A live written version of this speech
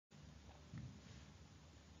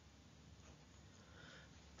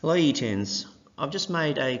Hello Year 10s. I've just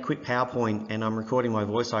made a quick PowerPoint and I'm recording my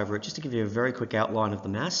voice over it just to give you a very quick outline of the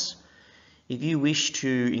Mass. If you wish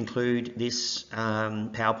to include this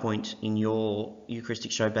PowerPoint in your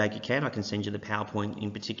Eucharistic show bag, you can. I can send you the PowerPoint in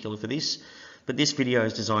particular for this. But this video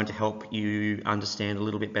is designed to help you understand a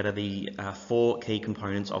little bit better the four key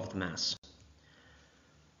components of the Mass.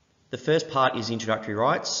 The first part is introductory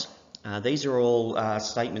rites. These are all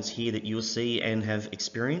statements here that you'll see and have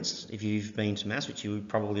experienced if you've been to Mass, which you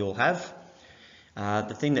probably all have.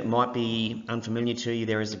 The thing that might be unfamiliar to you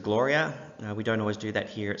there is the Gloria. We don't always do that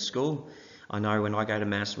here at school. I know when I go to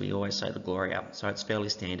Mass we always say the Gloria, so it's fairly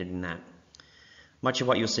standard in that. Much of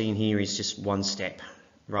what you'll see in here is just one step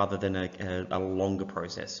rather than a longer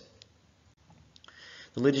process.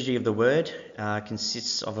 The Liturgy of the Word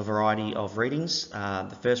consists of a variety of readings.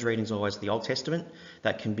 The first reading is always the Old Testament.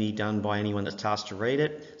 That can be done by anyone that's tasked to read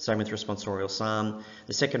it. Same with responsorial psalm.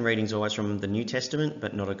 The second reading is always from the New Testament,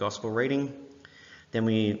 but not a Gospel reading. Then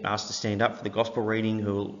we ask to stand up for the Gospel reading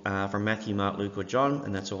from Matthew, Mark, Luke or John,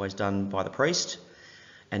 and that's always done by the priest.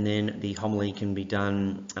 And then the homily can be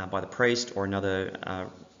done by the priest or another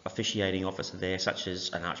officiating officer there, such as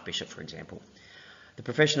an archbishop, for example. The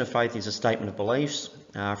profession of faith is a statement of beliefs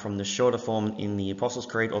from the shorter form in the Apostles'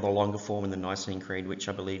 Creed or the longer form in the Nicene Creed, which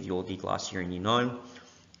I believe you all did last year in Year 9.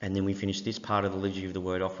 And then we finish this part of the Liturgy of the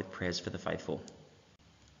Word off with prayers for the faithful.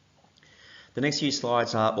 The next few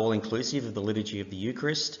slides are all inclusive of the Liturgy of the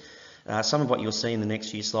Eucharist. Some of what you'll see in the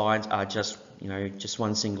next few slides are just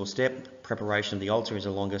one single step. Preparation of the altar is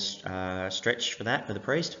a longer stretch for that, for the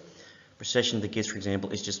priest. Procession of the gifts, for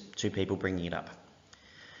example, is just two people bringing it up.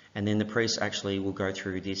 And then the priest actually will go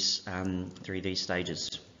through these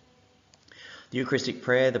stages. The Eucharistic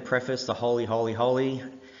prayer, the preface, the Holy, Holy, Holy.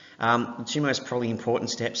 The two most probably important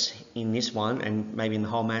steps in this one, and maybe in the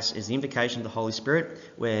whole Mass, is the invocation of the Holy Spirit,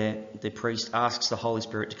 where the priest asks the Holy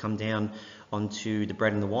Spirit to come down onto the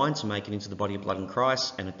bread and the wine to make it into the body and blood of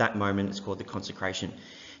Christ, and at that moment it's called the consecration.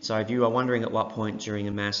 So if you are wondering at what point during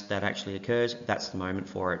a Mass that actually occurs, that's the moment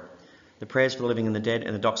for it. The prayers for the living and the dead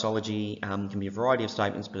and the doxology can be a variety of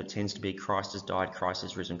statements, but it tends to be Christ has died, Christ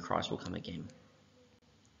has risen, Christ will come again.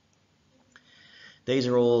 These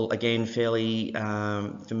are all, again, fairly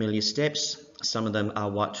familiar steps. Some of them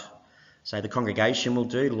are what, say, the congregation will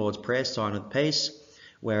do, the Lord's Prayer, sign of the peace,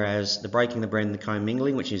 whereas the breaking the bread and the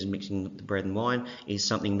commingling, which is mixing the bread and wine, is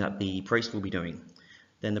something that the priest will be doing.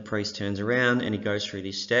 Then the priest turns around and he goes through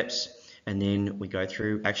these steps, and then we go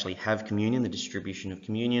through, actually have communion, the distribution of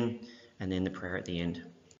communion, and then the prayer at the end.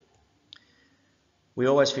 We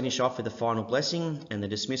always finish off with the final blessing and the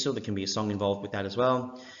dismissal. There can be a song involved with that as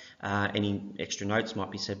well. Any extra notes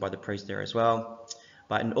might be said by the priest there as well.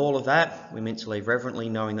 But in all of that, we're meant to leave reverently,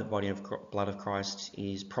 knowing that the body and blood of Christ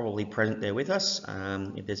is probably present there with us,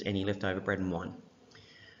 if there's any leftover bread and wine.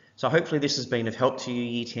 So hopefully this has been of help to you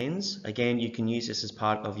Year 10s. Again, you can use this as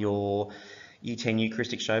part of your Year 10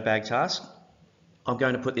 Eucharistic show bag task. I'm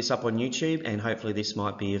going to put this up on YouTube, and hopefully this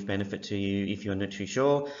might be of benefit to you if you're not too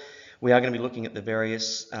sure. We are going to be looking at the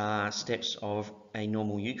various steps of a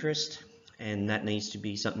normal Eucharist, and that needs to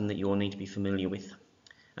be something that you all need to be familiar with.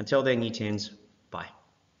 Until then, Year 10s, bye.